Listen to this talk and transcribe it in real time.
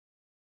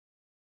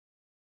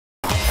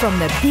From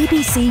the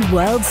BBC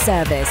World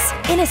Service,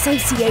 in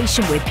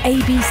association with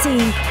ABC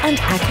and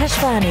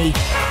Akashvani,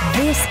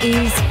 this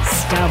is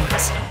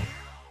Stumped.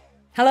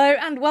 Hello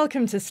and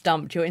welcome to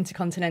Stumped, your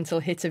intercontinental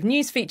hit of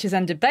news, features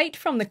and debate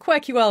from the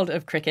quirky world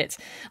of cricket.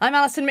 I'm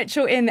Alison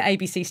Mitchell in the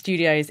ABC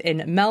studios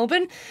in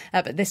Melbourne,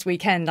 but this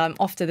weekend I'm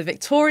off to the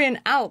Victorian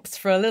Alps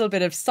for a little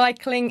bit of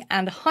cycling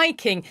and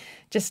hiking,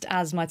 just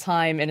as my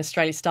time in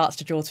Australia starts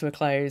to draw to a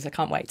close. I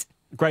can't wait.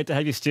 Great to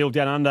have you still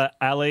down under,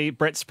 Ali.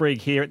 Brett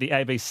Sprigg here at the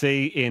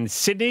ABC in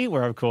Sydney,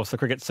 where, of course, the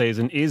cricket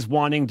season is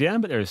winding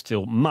down, but there is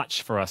still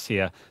much for us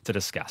here to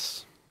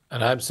discuss.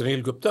 And I'm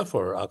Sunil Gupta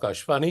for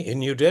Akashvani in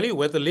New Delhi,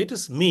 where the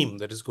latest meme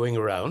that is going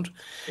around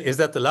is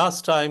that the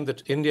last time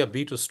that India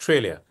beat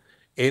Australia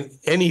in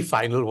any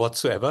final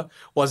whatsoever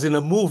was in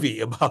a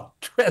movie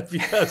about 12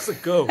 years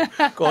ago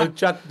called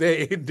Chak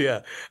De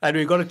India. And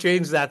we've got to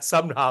change that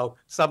somehow,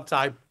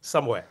 sometime,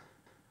 somewhere.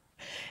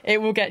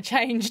 It will get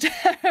changed.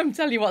 I'm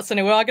telling you what,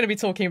 Sonny, we are going to be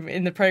talking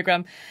in the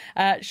programme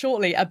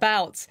shortly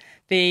about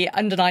the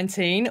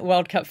Under-19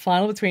 World Cup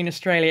final between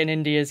Australia and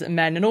India's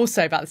men, and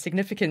also about the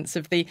significance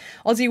of the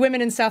Aussie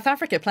women in South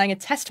Africa playing a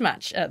test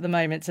match at the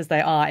moment as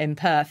they are in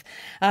Perth.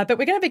 But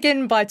we're going to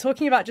begin by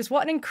talking about just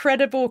what an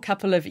incredible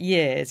couple of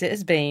years it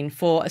has been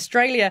for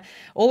Australia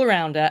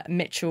all-rounder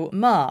Mitchell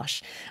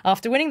Marsh.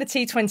 After winning the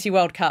T20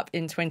 World Cup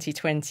in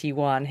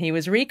 2021, he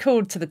was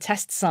recalled to the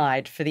test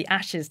side for the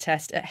Ashes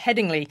test at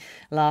Headingley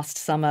last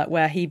summer,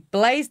 where he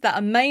blazed that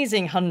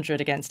amazing 100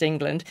 against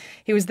England.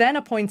 He was then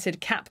appointed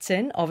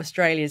captain of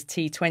Australia's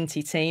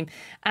T20 team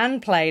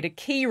and played a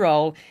key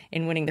role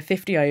in winning the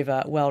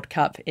 50-over World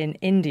Cup in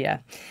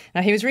India.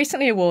 Now, he was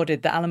recently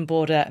awarded the Allan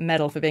Border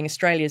Medal for being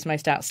Australia's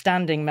most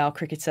outstanding male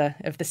cricketer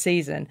of the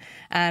season,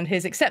 and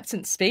his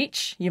acceptance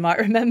speech, you might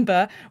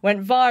remember,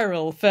 went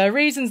viral for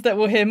reasons that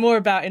we'll hear more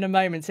about in a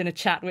moment in a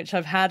chat which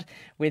I've had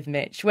with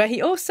Mitch, where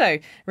he also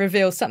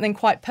reveals something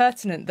quite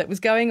pertinent that was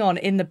going on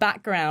in the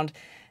background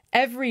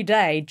every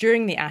day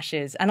during the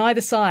Ashes and either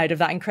side of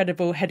that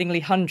incredible Headingley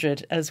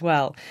 100 as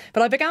well.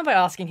 But I began by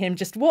asking him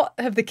just what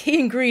have the key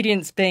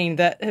ingredients been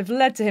that have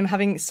led to him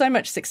having so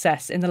much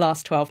success in the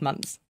last 12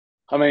 months?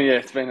 I mean, yeah,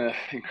 it's been an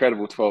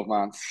incredible 12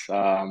 months.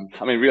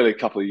 Really a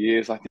couple of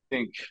years. I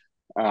think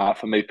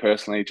for me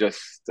personally,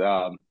 just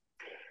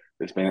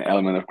there's been an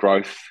element of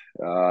growth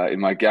in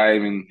my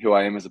game and who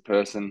I am as a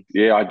person.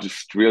 Yeah, I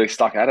just really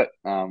stuck at it.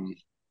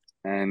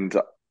 And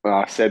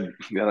I said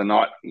the other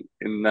night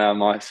in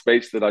my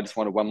speech that I just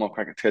wanted one more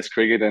crack at Test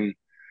cricket, and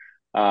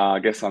I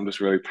guess I'm just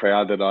really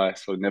proud that I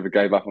sort of never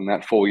gave up on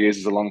that. 4 years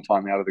is a long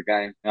time out of the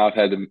game. Now, I've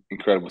had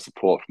incredible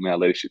support from our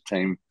leadership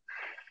team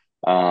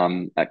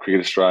at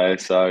Cricket Australia.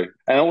 So,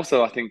 and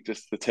also I think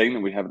just the team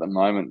that we have at the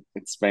moment,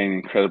 it's been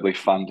incredibly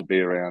fun to be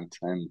around,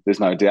 and there's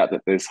no doubt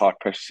that there's high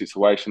pressure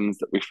situations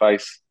that we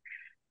face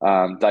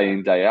day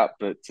in, day out,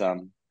 but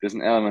there's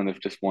an element of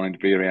just wanting to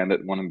be around it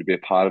and wanting to be a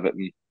part of it,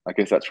 and I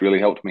guess that's really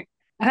helped me.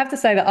 I have to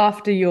say that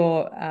after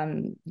your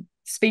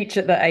speech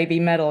at the AB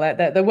medal,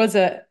 there was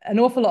an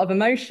awful lot of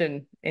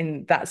emotion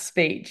in that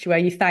speech where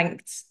you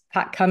thanked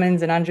Pat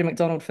Cummins and Andrew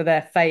McDonald for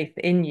their faith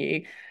in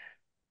you.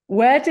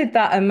 Where did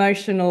that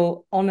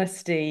emotional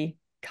honesty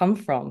come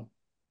from?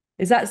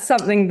 Is that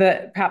something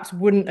that perhaps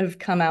wouldn't have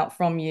come out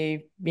from you,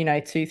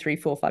 2, 3,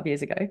 4, 5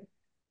 years ago?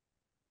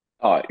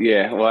 Oh,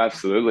 yeah, well,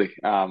 absolutely.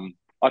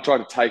 I tried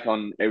to take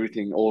on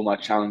everything, all my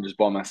challenges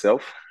by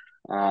myself.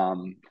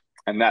 And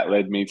that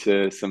led me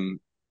to some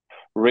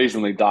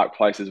reasonably dark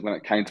places when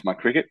it came to my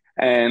cricket.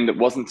 And it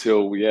wasn't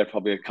until,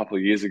 probably a couple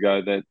of years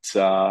ago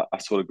that I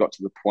sort of got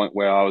to the point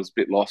where I was a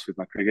bit lost with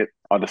my cricket.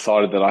 I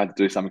decided that I had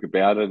to do something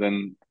about it.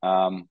 And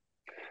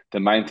the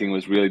main thing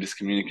was really just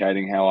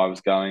communicating how I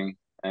was going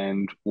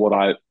and what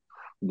I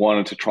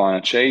wanted to try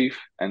and achieve,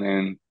 and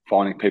then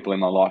finding people in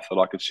my life that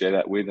I could share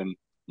that with. And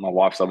my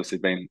wife's obviously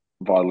been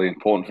vitally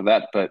important for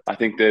that. But I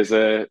think there's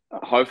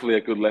hopefully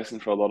a good lesson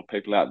for a lot of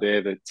people out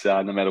there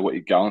that no matter what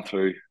you're going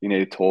through, you need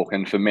to talk.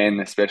 And for men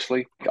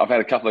especially, I've had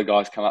a couple of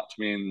guys come up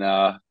to me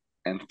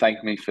and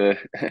thank me for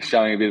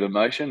showing a bit of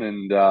emotion,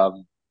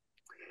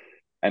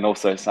 and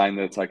also saying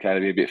that it's okay to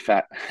be a bit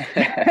fat.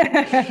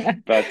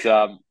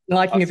 But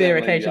liking a beer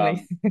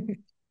occasionally.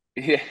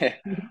 Yeah,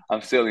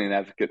 I'm certainly an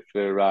advocate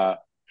for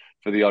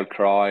the odd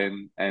cry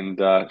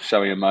and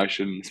showing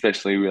emotion,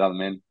 especially with other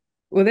men.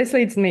 Well, this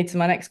leads me to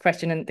my next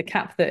question and the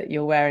cap that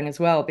you're wearing as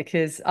well,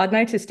 because I'd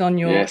noticed on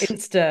your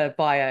Insta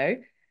bio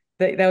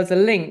that there was a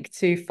link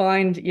to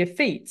find your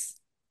feet.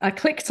 I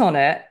clicked on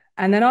it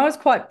and then I was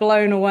quite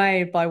blown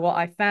away by what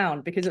I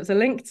found, because it was a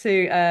link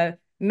to a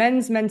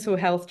men's mental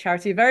health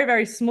charity, a very,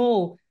 very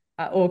small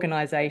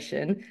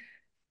organisation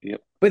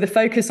with a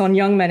focus on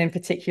young men in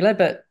particular,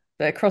 but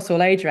across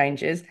all age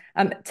ranges.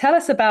 Tell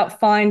us about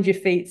Find Your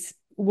Feet,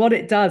 what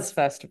it does,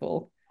 first of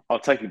all. I'll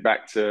take you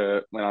back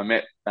to when I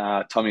met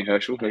Tommy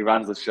Herschel, who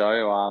runs the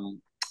show.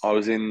 I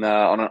was on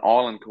an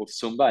island called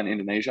Sumba in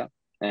Indonesia,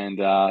 and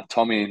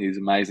Tommy and his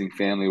amazing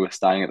family were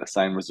staying at the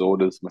same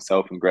resort as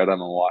myself and Greta,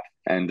 my wife.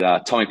 And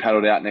Tommy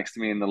paddled out next to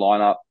me in the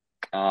lineup,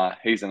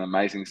 He's an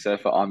amazing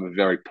surfer. I'm a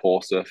very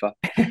poor surfer,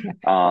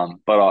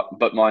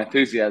 but my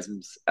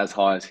enthusiasm's as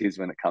high as his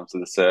when it comes to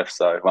the surf.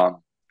 So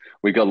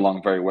we got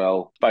along very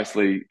well.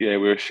 Basically, yeah,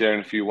 we were sharing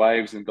a few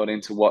waves and got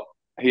into what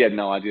he had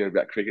no idea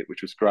about cricket,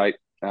 which was great.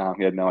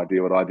 He had no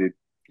idea what I did.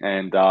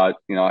 And, I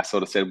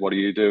sort of said, what do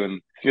you do?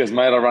 And he goes,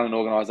 mate, I run an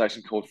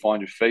organisation called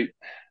Find Your Feet.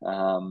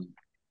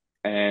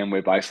 And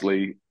we're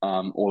basically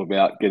all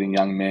about getting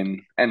young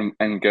men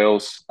and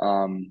girls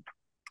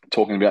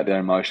talking about their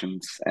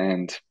emotions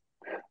and,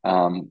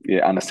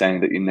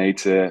 understanding that you need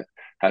to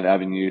have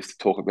avenues to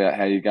talk about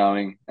how you're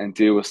going and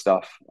deal with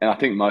stuff. And I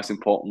think most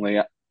importantly,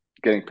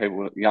 getting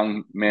people,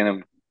 young men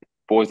and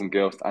boys and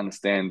girls, to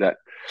understand that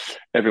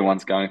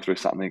everyone's going through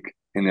something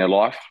in their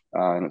life,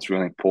 and it's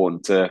really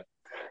important to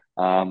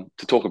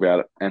talk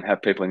about it and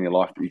have people in your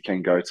life that you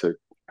can go to.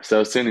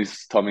 So as soon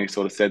as Tommy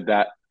sort of said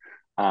that,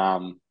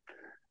 and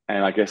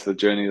I guess the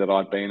journey that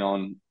I've been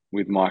on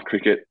with my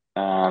cricket,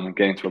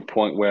 getting to a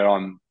point where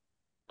I'm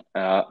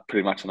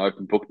pretty much an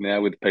open book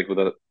now with the people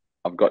that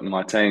I've got in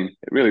my team,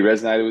 it really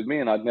resonated with me,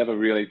 and I'd never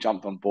really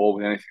jumped on board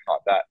with anything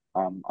like that.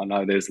 I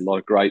know there's a lot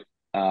of great,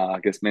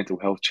 mental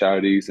health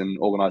charities and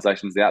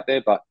organisations out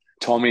there, but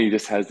Tommy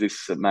just has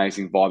this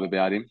amazing vibe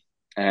about him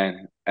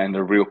and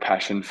a real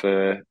passion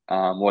for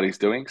what he's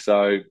doing.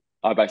 So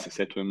I basically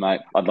said to him,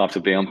 mate, I'd love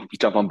to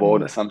jump on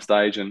board at some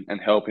stage and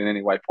help in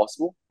any way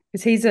possible.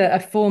 Because he's a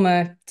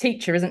former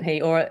teacher, isn't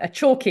he? Or a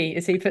chalky,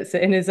 as he puts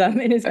it in his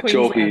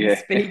Queensland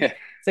speak.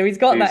 So he's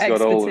got that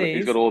expertise.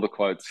 He's got all the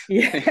quotes.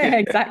 Yeah,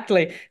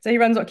 exactly. So he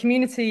runs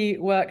community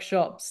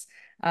workshops,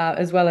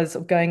 as well as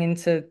going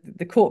into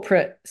the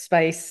corporate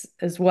space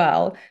as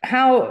well.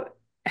 How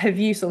have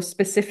you sort of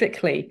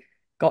specifically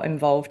got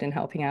involved in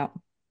helping out?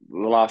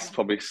 The last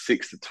probably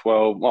 6 to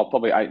 12, well,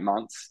 probably 8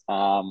 months.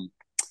 I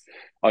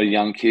had a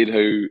young kid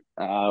who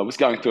was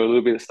going through a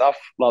little bit of stuff,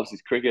 loves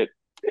his cricket.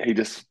 He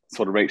just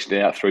sort of reached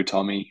out through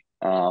Tommy,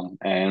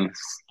 and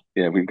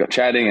we got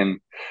chatting, and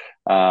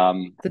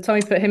so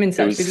Tommy put him in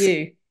touch with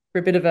you for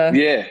a bit of a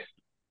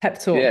pep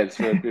talk. Yeah, it's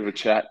for a bit of a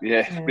chat.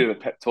 A bit of a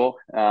pep talk.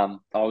 I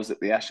was at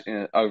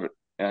the over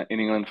in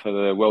England for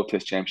the World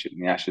Test Championship in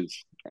the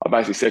Ashes. I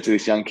basically said to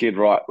this young kid,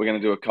 right, we're going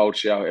to do a cold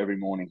shower every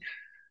morning.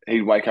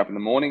 He'd wake up in the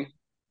morning,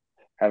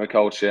 have a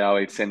cold shower.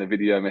 He'd send a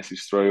video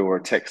message through or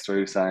a text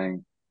through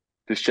saying,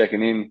 just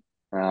checking in.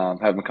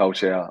 Have a cold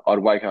shower. I'd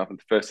wake up at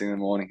the first thing in the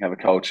morning, have a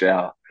cold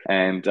shower.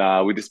 And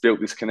we just built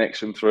this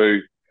connection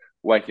through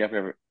waking up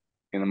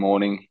in the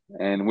morning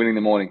and winning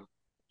the morning.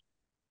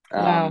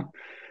 Wow.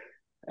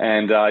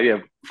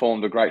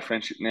 Formed a great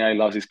friendship now. He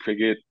loves his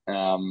cricket.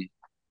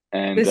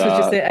 And this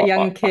was just a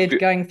young kid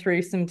going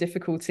through some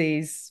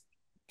difficulties,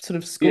 sort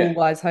of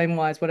school-wise,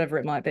 home-wise, whatever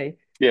it might be.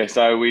 Yeah,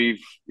 so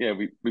we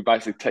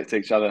basically text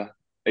each other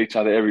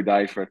every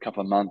day for a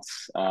couple of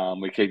months.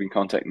 We keep in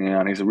contact now,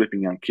 and he's a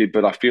ripping young kid.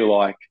 But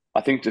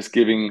I think just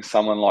giving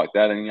someone like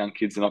that and young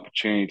kids an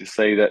opportunity to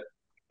see that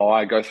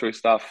I go through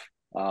stuff,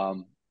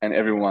 and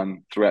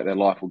everyone throughout their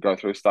life will go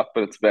through stuff,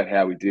 but it's about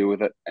how we deal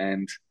with it.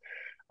 And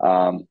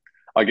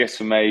I guess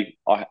for me,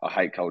 I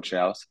hate cold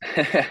showers.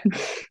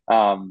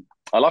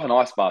 I love an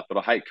ice bath, but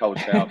I hate cold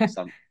showers for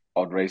some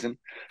odd reason.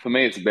 For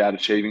me, it's about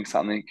achieving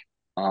something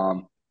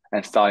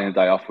and starting a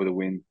day off with a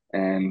win,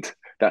 and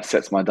that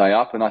sets my day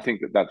up. And I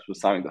think that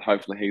was something that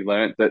hopefully he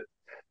learned, that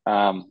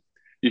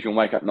you can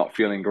wake up not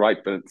feeling great,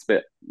 but it's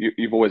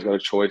you've always got a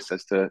choice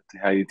as to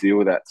how you deal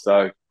with that.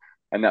 So,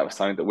 and that was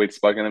something that we'd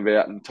spoken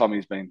about, and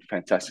Tommy's been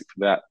fantastic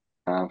for that,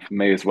 for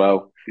me as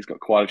well. He's got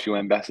quite a few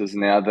ambassadors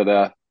now that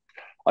are,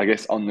 I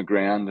guess, on the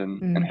ground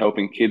and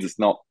helping kids.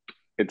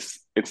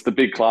 It's the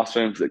big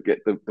classrooms that get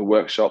the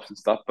workshops and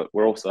stuff, but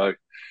we're also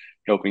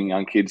helping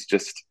young kids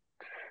just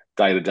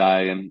day to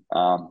day. And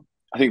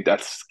I think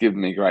that's given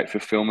me great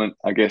fulfillment,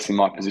 I guess, in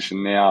my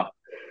position now,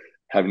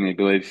 having the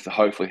ability to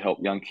hopefully help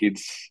young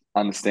kids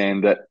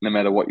understand that no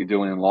matter what you're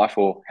doing in life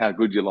or how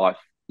good your life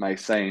may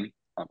seem,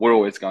 we're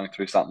always going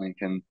through something.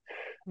 And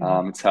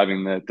it's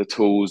having the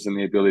tools and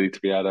the ability to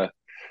be able to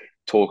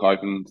talk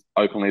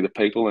openly to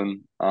people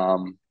and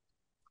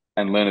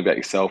learn about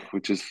yourself,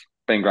 which has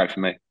been great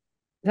for me.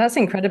 That's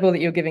incredible that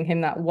you're giving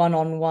him that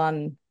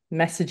one-on-one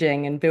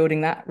messaging and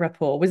building that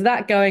rapport. Was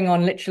that going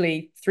on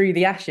literally through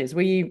the Ashes?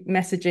 Were you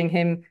messaging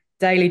him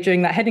daily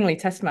during that Headingley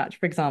Test match,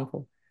 for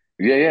example?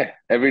 Yeah.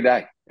 Every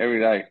day.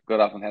 Got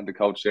up and had the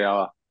cold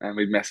shower, and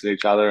we'd message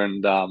each other.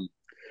 And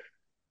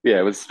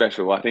it was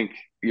special. I think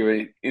you're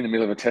in the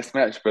middle of a Test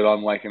match, but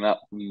I'm waking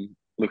up and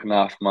looking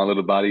after my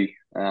little buddy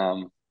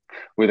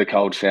with a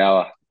cold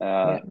shower,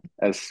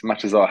 as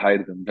much as I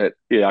hated them. But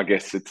I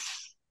guess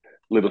it's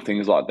little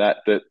things like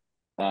that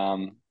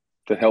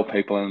help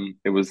people, and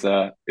it was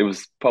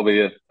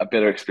probably a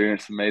better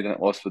experience for me than it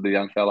was for the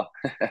young fella.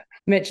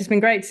 Mitch, it's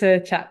been great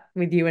to chat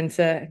with you and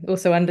to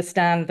also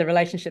understand the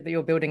relationship that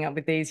you're building up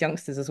with these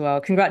youngsters as well.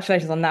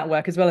 Congratulations on that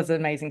work, as well as the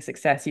amazing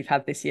success you've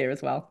had this year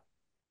as well.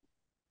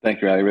 Thank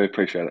you, Ali. Really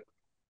appreciate it.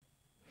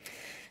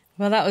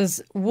 Well, that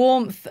was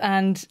warmth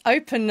and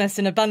openness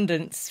in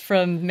abundance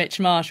from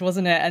Mitch Marsh,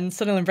 wasn't it? And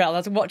Sunil and Brett, I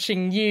was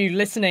watching you,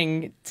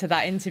 listening to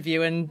that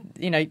interview,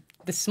 and,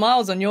 the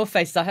smiles on your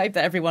faces, I hope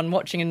that everyone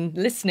watching and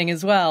listening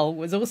as well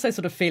was also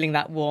sort of feeling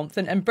that warmth.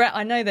 And Brett,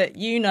 I know that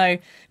you know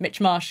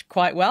Mitch Marsh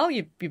quite well.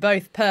 You're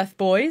both Perth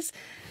boys.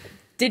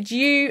 Did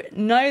you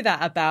know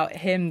that about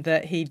him,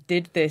 that he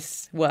did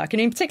this work? And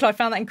in particular, I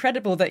found that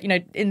incredible that,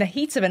 in the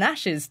heat of an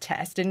Ashes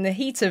test, in the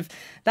heat of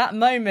that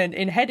moment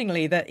in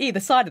Headingley, that either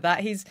side of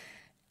that, he's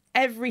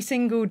every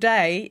single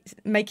day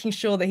making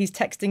sure that he's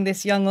texting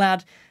this young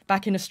lad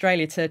back in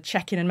Australia to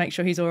check in and make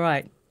sure he's all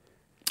right.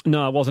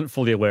 No, I wasn't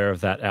fully aware of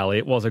that, Ali.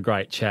 It was a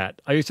great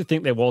chat. I used to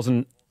think there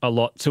wasn't a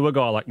lot to a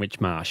guy like Mitch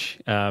Marsh.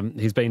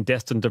 He's been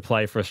destined to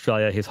play for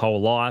Australia his whole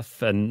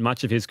life, and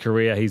much of his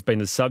career he's been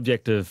the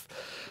subject of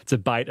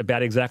debate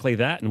about exactly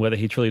that and whether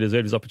he truly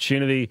deserved his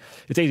opportunity.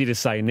 It's easy to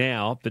say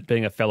now, but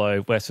being a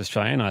fellow West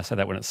Australian, I say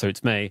that when it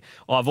suits me,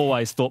 I've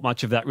always thought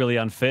much of that really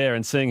unfair,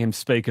 and seeing him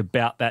speak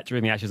about that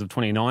during the Ashes of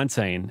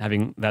 2019,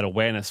 having that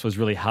awareness, was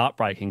really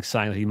heartbreaking,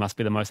 saying that he must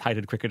be the most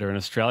hated cricketer in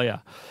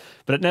Australia.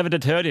 But it never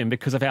deterred him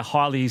because of how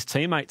highly his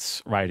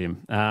teammates rate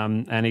him.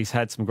 And he's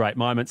had some great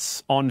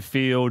moments on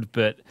field,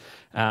 but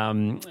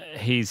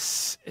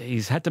he's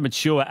had to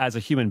mature as a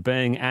human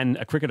being and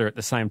a cricketer at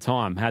the same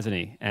time, hasn't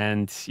he?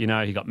 And,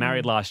 he got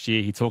married last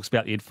year. He talks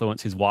about the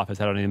influence his wife has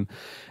had on him.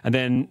 And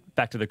then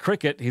back to the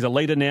cricket, he's a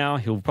leader now.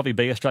 He'll probably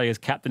be Australia's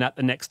captain at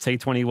the next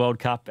T20 World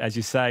Cup, as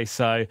you say.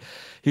 So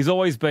he's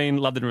always been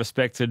loved and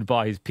respected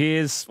by his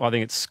peers. I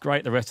think it's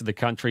great the rest of the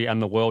country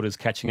and the world is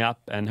catching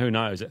up. And who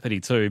knows, at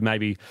 32,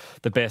 maybe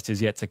the best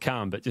is yet to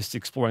come. But just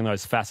exploring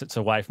those facets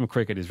away from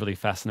cricket is really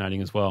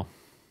fascinating as well.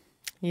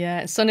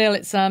 Yeah, Sunil,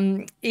 it's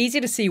easy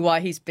to see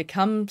why he's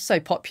become so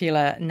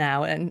popular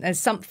now, and there's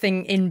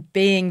something in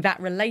being that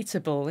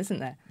relatable, isn't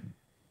there?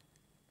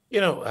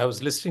 I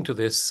was listening to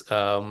this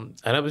and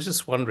I was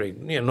just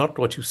wondering, not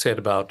what you said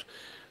about,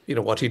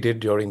 what he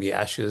did during the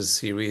Ashes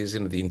series,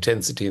 the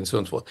intensity and so on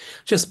and so forth,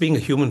 just being a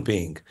human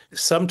being.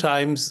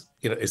 Sometimes,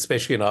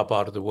 especially in our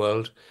part of the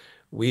world,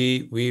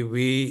 we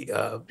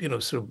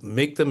sort of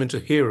make them into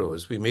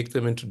heroes. We make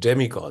them into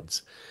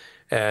demigods.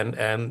 And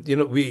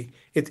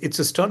it's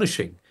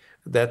astonishing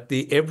that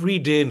the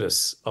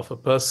everydayness of a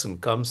person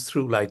comes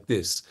through like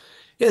this.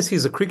 Yes,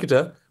 he's a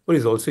cricketer, but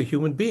he's also a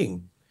human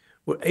being.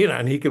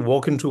 And he can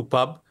walk into a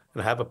pub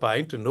and have a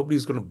pint and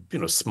nobody's going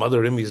to,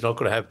 smother him. He's not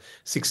going to have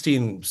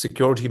 16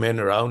 security men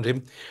around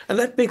him. And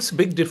that makes a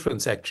big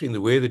difference, actually, in the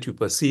way that you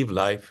perceive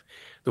life,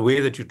 the way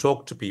that you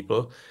talk to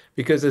people.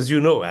 Because as you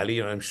know, Ali,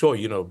 and I'm sure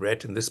you know,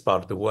 Brett, in this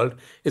part of the world,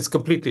 it's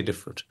completely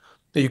different.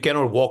 You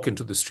cannot walk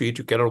into the street.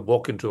 You cannot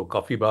walk into a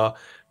coffee bar.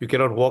 You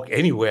cannot walk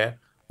anywhere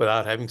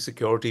without having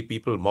security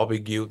people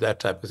mobbing you, that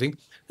type of thing.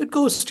 It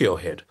goes to your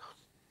head.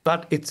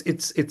 But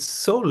it's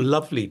so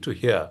lovely to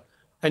hear.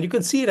 And you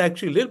can see it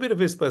actually, a little bit of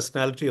his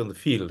personality on the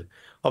field.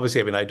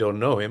 Obviously, I don't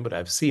know him, but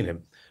I've seen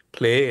him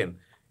play. And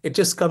it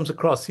just comes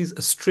across. He's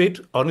a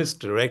straight, honest,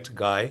 direct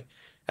guy.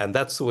 And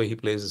that's the way he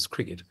plays his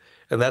cricket.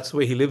 And that's the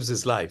way he lives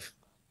his life.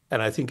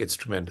 And I think it's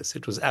tremendous.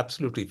 It was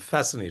absolutely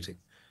fascinating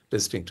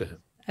listening to him.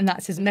 And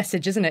that's his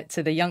message, isn't it,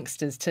 to the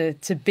youngsters, to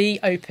be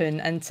open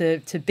and to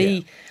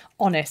be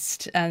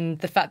honest. And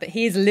the fact that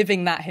he is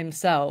living that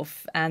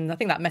himself. And I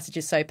think that message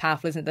is so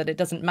powerful, isn't it, that it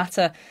doesn't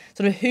matter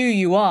sort of who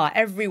you are.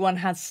 Everyone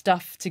has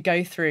stuff to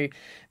go through.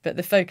 But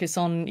the focus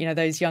on,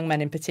 those young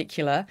men in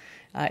particular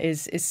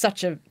is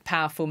such a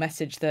powerful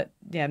message that,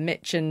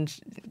 Mitch and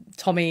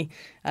Tommy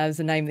was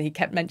the name that he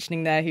kept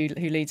mentioning there, who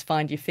leads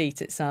Find Your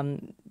Feet. It's,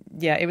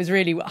 it was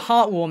really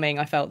heartwarming,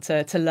 I felt,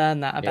 to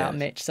learn that about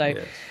Mitch. So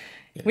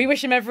we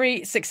wish him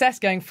every success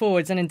going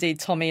forwards, and indeed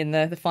Tommy in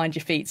the Find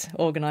Your Feet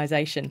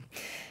organisation.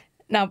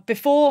 Now,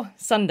 before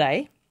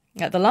Sunday,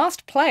 the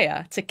last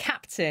player to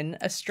captain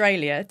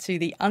Australia to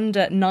the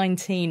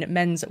Under-19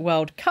 Men's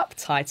World Cup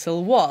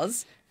title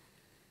was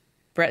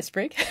Brett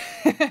Sprigg.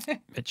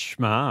 Mitch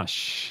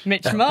Marsh.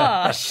 Mitch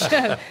Marsh.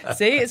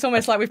 See, it's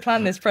almost like we've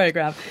planned this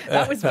programme.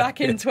 That was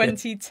back in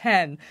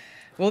 2010.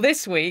 Well,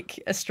 this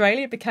week,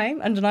 Australia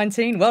became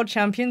Under-19 world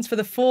champions for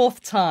the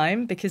fourth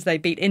time because they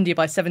beat India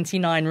by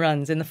 79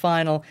 runs in the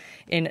final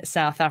in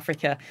South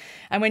Africa.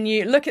 And when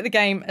you look at the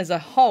game as a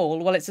whole,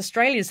 well, it's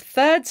Australia's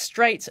third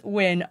straight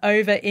win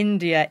over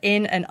India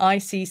in an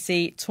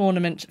ICC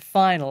tournament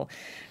final,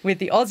 with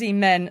the Aussie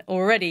men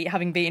already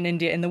having beaten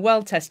India in the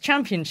World Test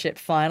Championship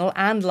final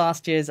and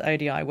last year's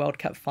ODI World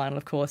Cup final,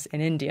 of course,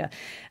 in India.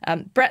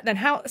 Brett, then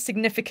how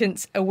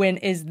significant a win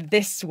is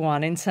this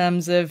one in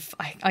terms of,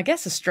 I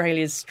guess,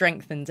 Australia's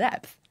strength and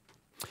depth?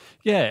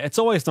 Yeah, it's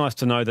always nice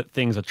to know that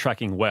things are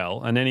tracking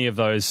well, and any of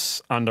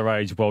those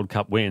underage World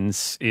Cup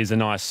wins is a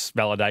nice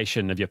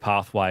validation of your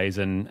pathways.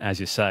 And as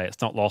you say, it's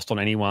not lost on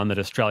anyone that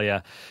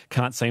Australia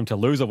can't seem to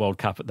lose a World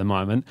Cup at the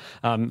moment.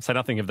 Say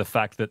nothing of the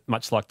fact that,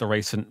 much like the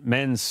recent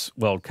Men's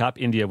World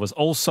Cup, India was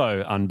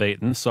also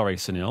unbeaten. Sorry,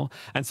 Sunil.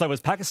 And so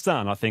was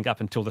Pakistan, I think,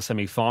 up until the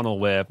semi-final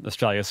where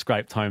Australia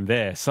scraped home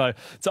there. So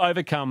to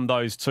overcome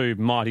those two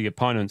mighty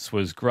opponents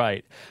was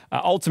great.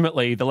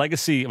 Ultimately, the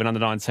legacy of an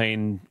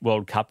Under-19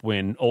 World Cup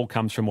win all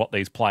comes from what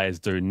these players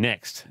do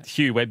next.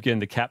 Hugh Webgen,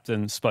 the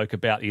captain, spoke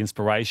about the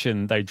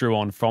inspiration they drew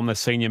on from the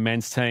senior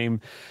men's team.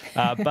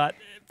 But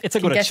it's a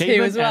good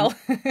achievement. As well.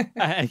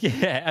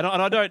 And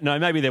I don't know,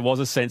 maybe there was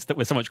a sense that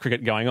with so much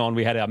cricket going on,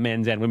 we had our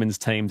men's and women's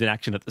teams in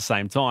action at the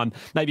same time.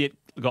 Maybe it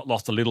got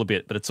lost a little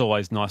bit, but it's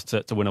always nice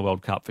to win a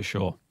World Cup for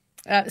sure.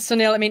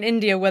 Sunil, I mean,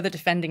 India were the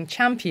defending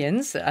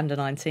champions at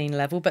under-19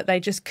 level, but they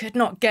just could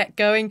not get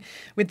going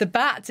with the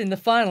bat in the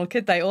final,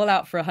 could they? All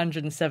out for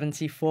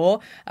 174.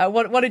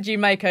 What did you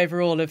make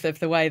overall of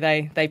the way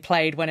they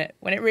played when it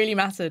really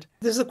mattered?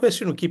 This is a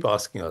question we keep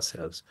asking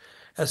ourselves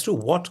as to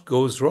what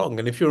goes wrong.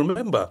 And if you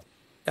remember,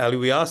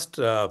 Ali, I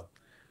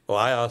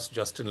asked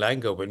Justin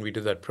Langer when we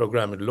did that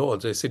program in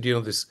Lords, I said,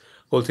 this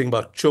whole thing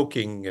about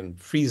choking and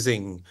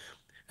freezing.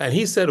 And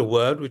he said a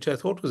word which I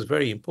thought was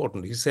very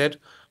important. He said,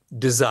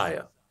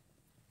 desire.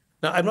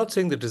 Now, I'm not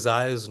saying the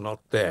desire is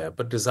not there,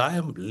 but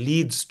desire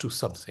leads to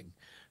something.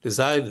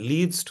 Desire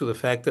leads to the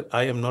fact that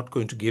I am not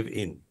going to give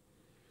in.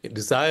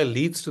 Desire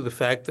leads to the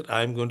fact that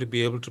I'm going to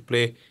be able to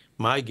play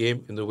my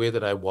game in the way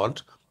that I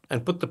want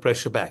and put the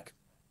pressure back.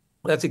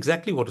 That's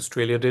exactly what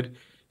Australia did,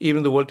 even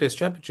in the World Test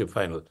Championship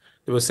final.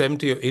 They were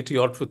 70 or 80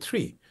 odd for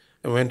 3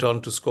 and went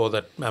on to score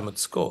that mammoth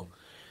score.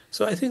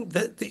 So I think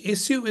that the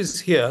issue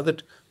is here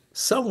that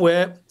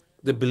somewhere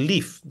the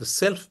belief, the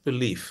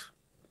self-belief,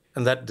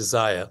 and that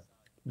desire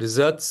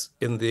deserts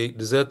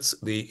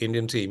the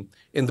Indian team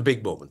in the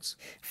big moments.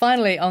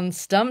 Finally, on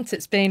Stumped,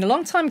 it's been a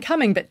long time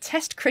coming, but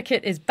Test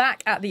cricket is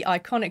back at the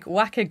iconic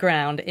Wacker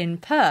ground in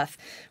Perth,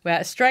 where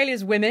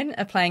Australia's women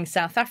are playing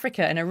South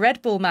Africa in a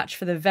red ball match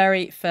for the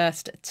very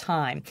first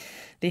time.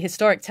 The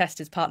historic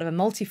test is part of a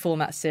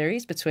multi-format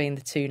series between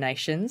the two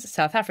nations.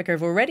 South Africa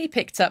have already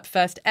picked up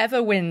first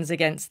ever wins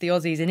against the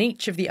Aussies in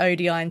each of the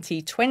ODI and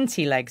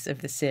T20 legs of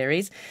the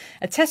series.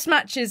 A test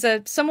match is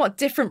a somewhat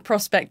different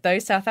prospect, though.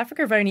 South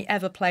Africa have only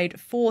ever played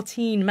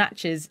 14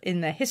 matches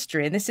in their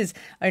history, and this is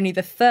only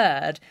the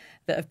third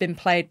that have been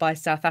played by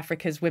South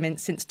Africa's women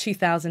since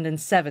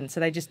 2007. So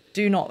they just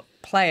do not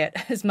play it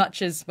as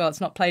much as, well,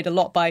 it's not played a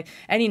lot by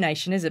any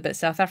nation, is it? But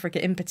South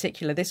Africa in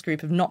particular, this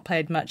group have not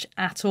played much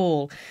at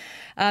all.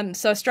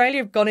 So Australia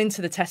have gone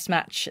into the test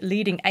match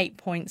leading 8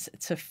 points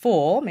to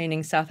 4,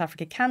 meaning South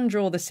Africa can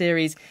draw the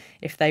series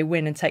if they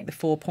win and take the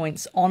 4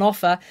 points on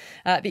offer.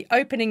 The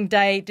opening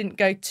day didn't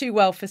go too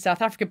well for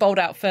South Africa, bowled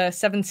out for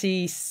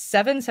 76,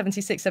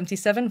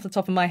 77 off the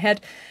top of my head.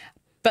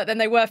 But then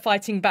they were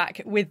fighting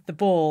back with the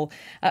ball.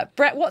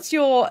 Brett, what's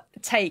your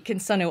take,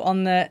 and Sunil,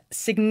 on the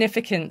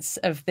significance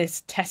of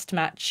this test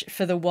match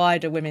for the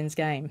wider women's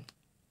game?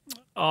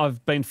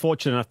 I've been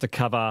fortunate enough to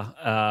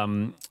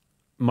cover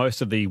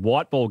most of the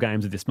white ball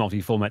games of this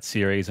multi-format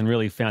series and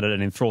really found it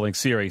an enthralling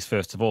series,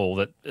 first of all,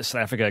 that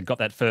South Africa got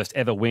that first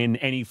ever win,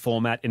 any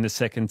format, in the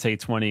second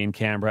T20 in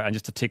Canberra, and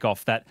just to tick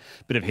off that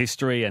bit of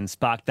history and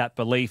spark that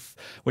belief,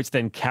 which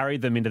then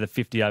carried them into the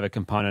 50-over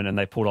component, and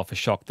they pulled off a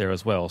shock there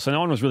as well. So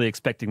no one was really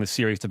expecting the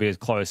series to be as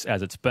close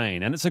as it's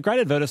been. And it's a great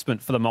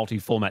advertisement for the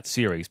multi-format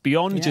series,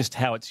 beyond just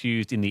how it's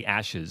used in the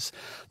Ashes.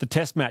 The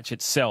test match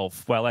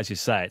itself, well, as you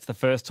say, it's the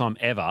first time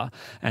ever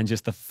and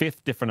just the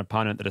 5th different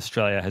opponent that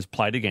Australia has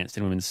played against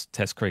in women's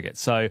test cricket.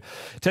 So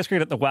test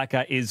cricket at the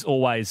Wacker is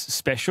always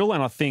special,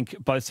 and I think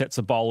both sets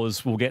of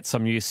bowlers will get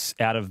some use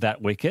out of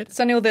that wicket.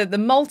 Sunil, the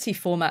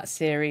multi-format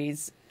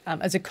series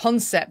as a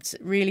concept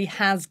really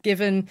has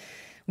given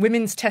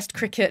women's test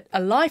cricket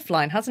a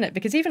lifeline, hasn't it?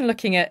 Because even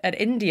looking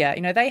at India,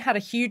 they had a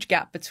huge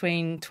gap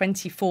between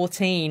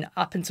 2014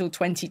 up until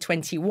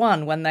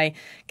 2021 when they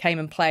came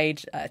and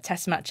played a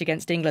test match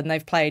against England.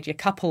 They've played a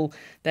couple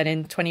then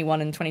in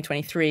 21 and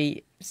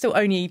 2023, still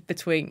only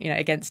between,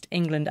 against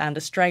England and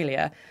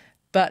Australia.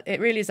 But it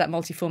really is that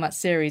multi-format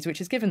series which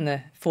has given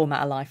the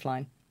format a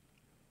lifeline.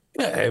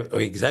 Yeah,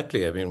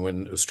 exactly. I mean,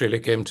 when Australia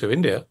came to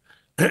India,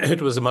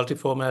 it was a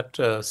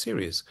multi-format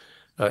series.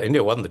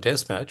 India won the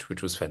test match,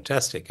 which was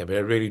fantastic. I mean,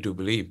 I really do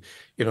believe,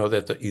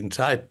 that the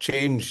entire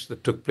change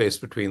that took place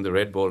between the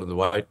red ball and the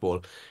white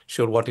ball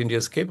showed what India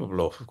is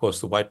capable of. Of course,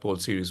 the white ball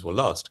series were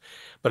lost.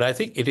 But I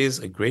think it is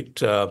a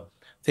great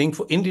thing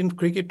for Indian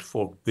cricket,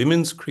 for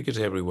women's cricket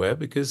everywhere,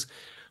 because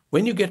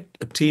when you get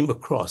a team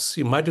across,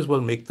 you might as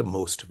well make the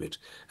most of it.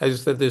 As you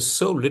said, there's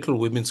so little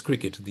women's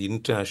cricket at the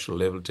international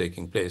level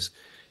taking place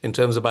in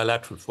terms of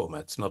bilateral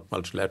formats, not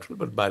multilateral,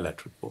 but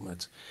bilateral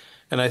formats.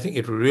 And I think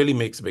it really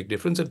makes a big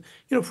difference. And,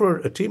 for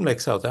a team like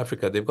South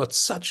Africa, they've got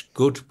such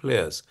good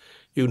players.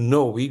 We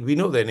know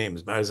their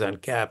names, Marizanne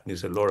Kapp,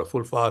 Laura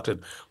Fulfart,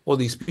 and all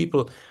these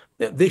people.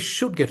 They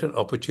should get an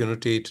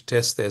opportunity to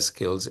test their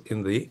skills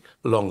in the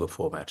longer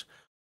format.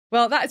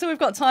 Well, that is all we've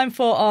got time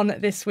for on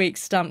this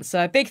week's Stumped.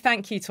 So a big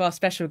thank you to our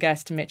special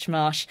guest, Mitch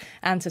Marsh,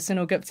 and to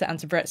Sunil Gupta and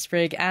to Brett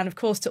Sprigg, and of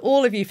course to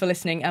all of you for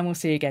listening, and we'll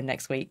see you again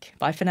next week.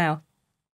 Bye for now.